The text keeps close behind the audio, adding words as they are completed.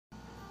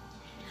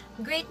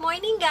Great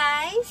morning,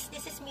 guys!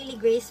 This is Millie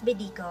Grace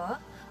Bedico.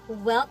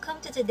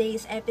 Welcome to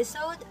today's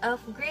episode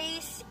of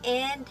Grace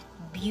and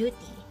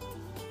Beauty.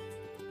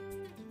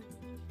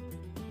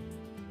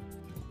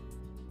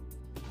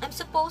 I'm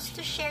supposed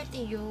to share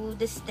to you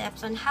the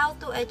steps on how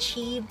to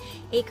achieve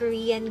a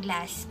Korean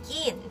glass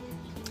skin.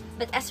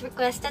 But as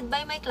requested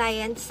by my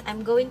clients,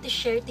 I'm going to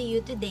share to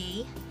you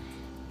today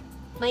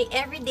my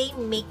everyday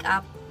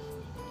makeup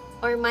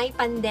or my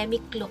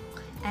pandemic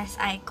look, as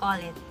I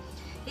call it.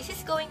 This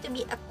is going to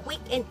be a quick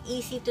and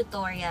easy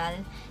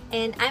tutorial,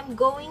 and I'm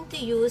going to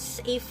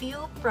use a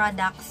few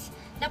products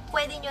na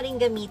pwede nyo rin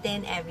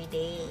gamitin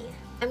everyday.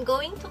 I'm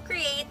going to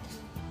create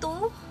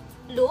two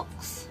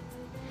looks.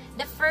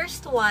 The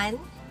first one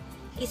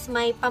is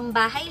my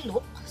pambahay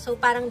look. So,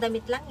 parang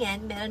damit lang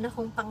yan. Meron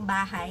akong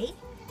pangbahay.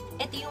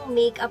 Ito yung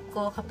makeup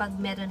ko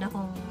kapag meron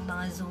akong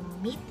mga Zoom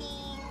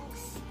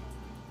meetings,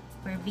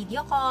 or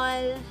video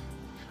call,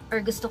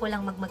 or gusto ko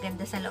lang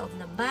magmaganda sa loob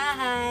ng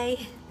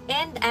bahay.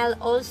 And I'll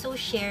also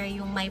share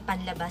yung may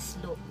panlabas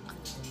look.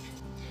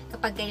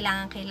 Kapag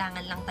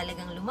kailangan lang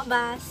talagang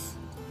lumabas.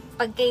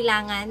 Pag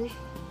kailangan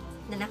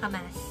na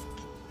nakamask.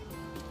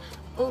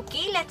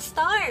 Okay, let's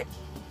start!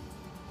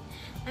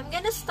 I'm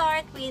gonna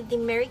start with the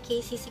Mary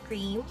Kay CC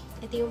Cream.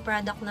 Ito yung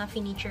product na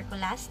finiture ko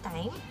last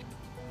time.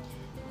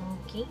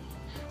 Okay.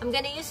 I'm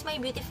gonna use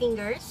my beauty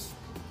fingers,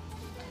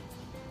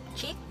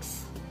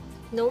 cheeks,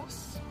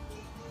 nose,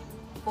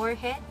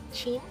 forehead,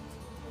 chin,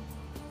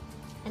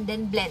 and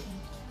then blend.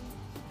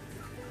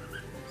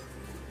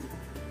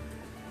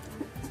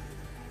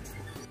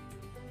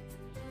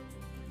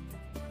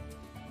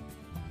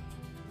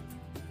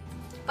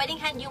 Pwedeng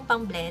hand yung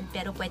pang-blend,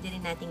 pero pwede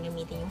rin natin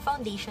gamitin yung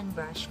foundation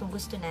brush kung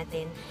gusto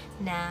natin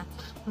na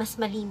mas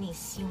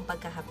malinis yung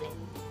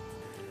pagkaka-blend.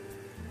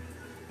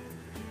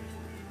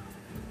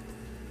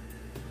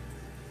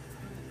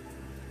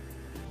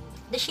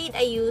 The shade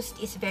I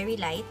used is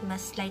very light.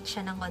 Mas light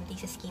siya ng konti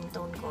sa skin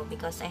tone ko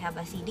because I have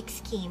acidic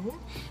skin.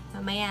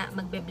 Mamaya,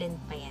 magbe-blend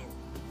pa yan.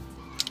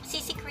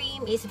 CC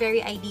Cream is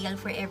very ideal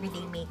for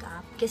everyday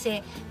makeup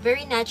kasi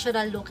very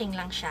natural looking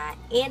lang siya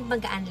and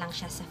magaan lang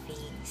siya sa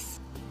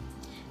face.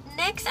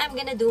 Next, I'm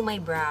gonna do my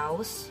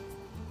brows.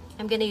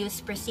 I'm gonna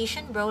use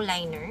Precision Brow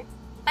Liner.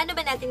 Paano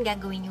ba natin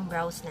gagawin yung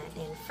brows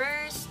natin?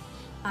 First,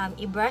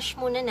 i-brush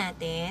muna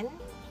natin.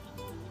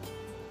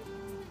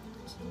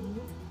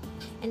 Okay.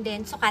 And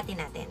then,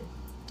 sukatin natin.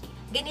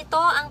 Ganito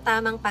ang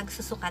tamang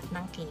pagsusukat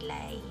ng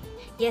kilay.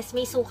 Yes,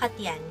 may sukat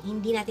yan.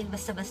 Hindi natin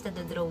basta-basta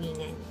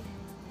dodrawingan.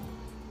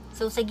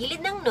 So, sa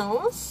gilid ng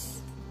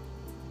nose,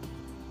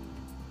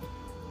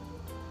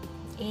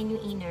 and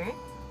yung inner.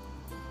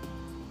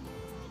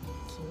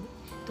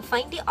 To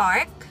find the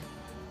arc,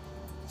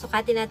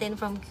 sukatin natin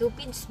from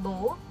Cupid's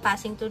bow,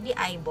 passing through the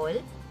eyeball.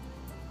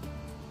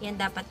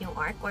 Yan dapat yung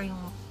arc or yung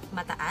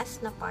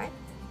mataas na part.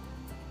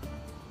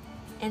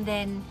 And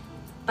then,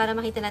 para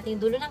makita natin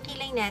yung dulo ng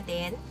kilay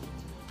natin,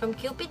 from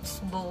Cupid's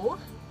bow,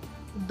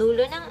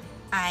 dulo ng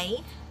eye,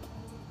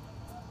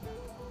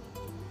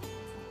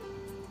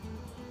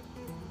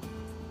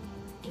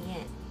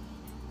 ayan.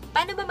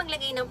 Paano ba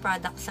maglagay ng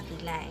product sa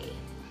kilay?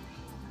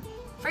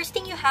 First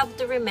thing you have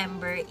to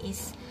remember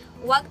is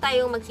huwag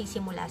tayong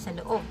magsisimula sa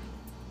loob.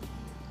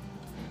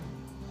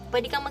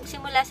 Pwede kang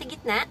magsimula sa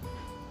gitna,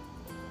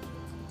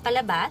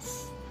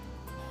 palabas,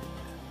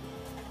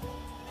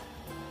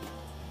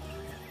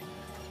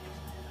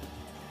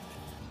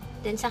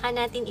 then saka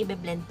natin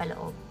i-blend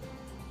paloob.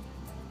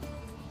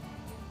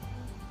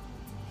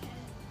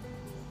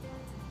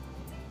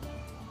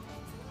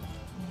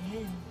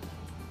 Ayan.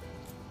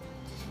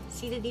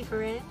 See the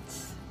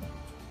difference?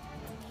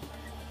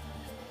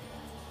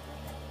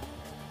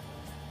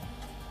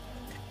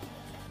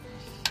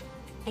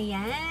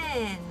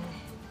 Ayan.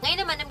 Ngayon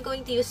naman, I'm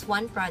going to use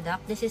one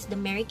product. This is the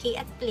Mary Kay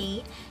at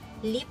Play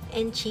Lip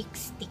and Cheek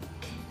Stick.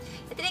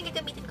 Ito na yung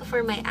gagamitin ko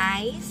for my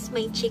eyes,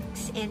 my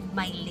cheeks, and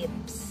my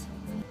lips.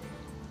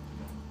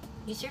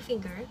 Use your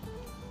finger.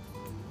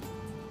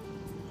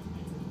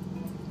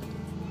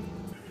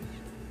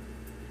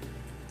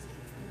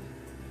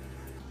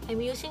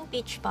 I'm using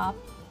Peach Pop.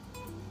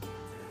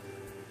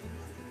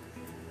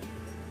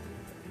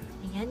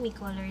 Ayan, may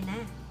color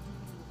na.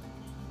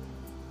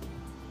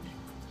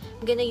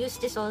 I'm gonna use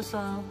this also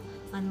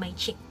on my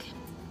cheek.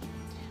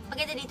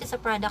 Maganda dito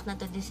sa product na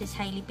to, this is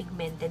highly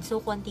pigmented.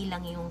 So, konti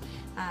lang yung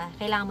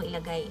kailangan mo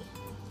ilagay.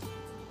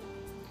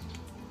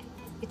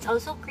 It's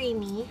also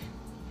creamy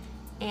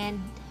and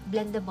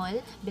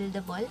blendable,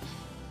 buildable.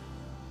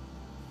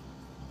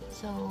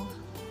 So,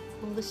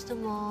 kung gusto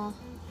mo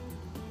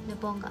na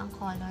bongga ang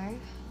color,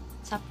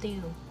 it's up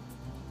to you.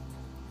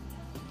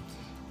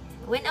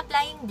 When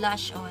applying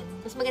blush on,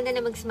 mas maganda na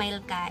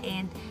mag-smile ka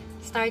and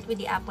start with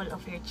the apple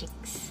of your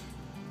cheeks.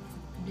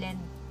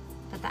 Blend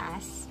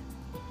pataas.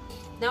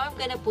 Now, I'm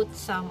gonna put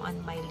some on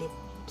my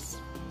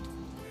lips.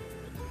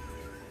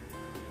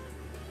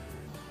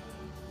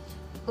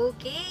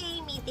 Okay,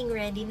 meeting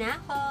ready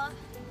na ako.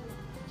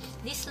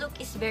 This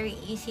look is very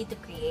easy to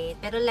create.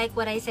 Pero like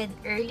what I said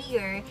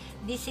earlier,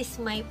 this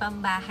is my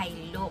pambahay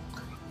look.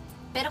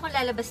 Pero kung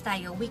lalabas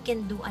tayo, we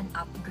can do an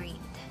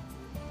upgrade.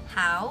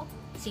 How?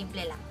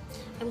 Simple lang.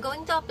 I'm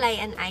going to apply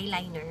an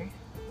eyeliner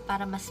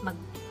para mas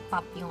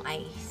mag-pop yung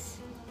eyes.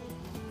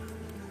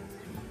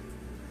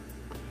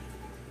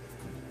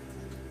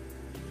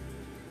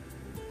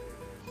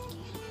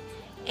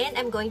 And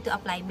I'm going to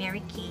apply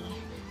Mary Kay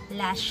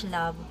Lash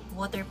Love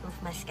Waterproof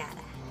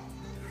Mascara.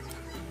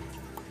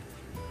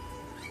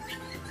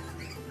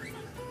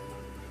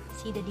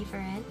 See the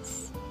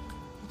difference?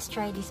 Let's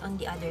try this on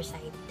the other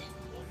side.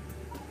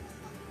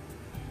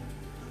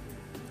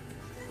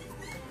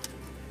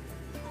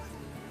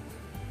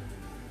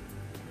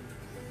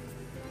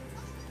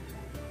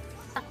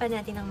 Takpan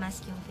natin ang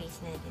mask yung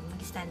face natin.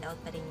 Mag-stand out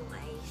pa rin yung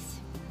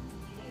eyes.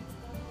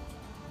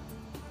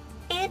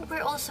 And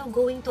we're also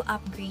going to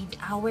upgrade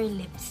our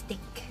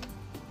lipstick.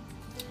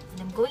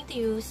 And I'm going to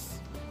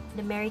use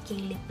the Mary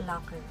Kay Lip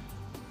Locker.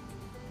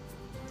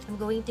 I'm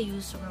going to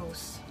use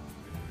Rose.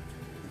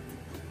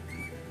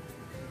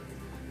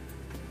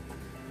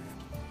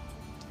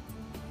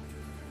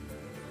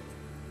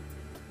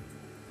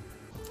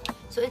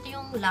 So, ito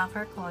yung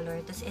lacquer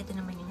color, tapos ito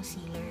naman yung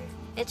sealer.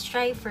 Let's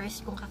try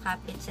first kung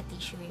kakapit sa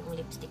tissue yung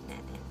lipstick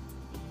natin.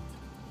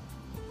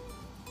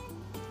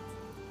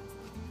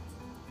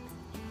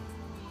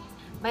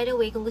 By the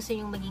way, kung gusto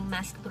nyo maging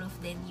mask-proof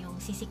din yung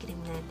CC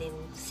cream natin,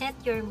 set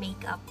your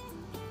makeup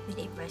with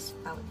a pressed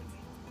powder.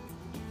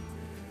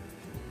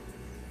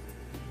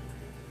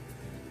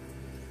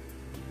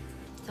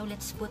 So,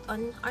 let's put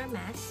on our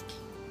mask.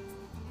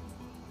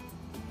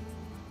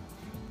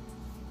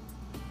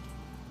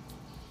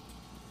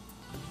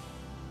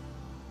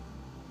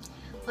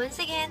 Once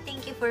again,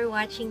 thank you for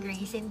watching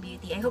Grace and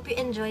Beauty. I hope you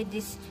enjoyed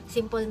this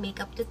simple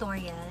makeup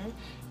tutorial.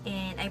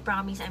 And I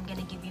promise I'm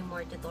gonna give you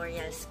more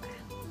tutorials pa.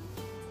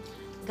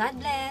 God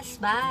bless!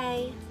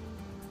 Bye!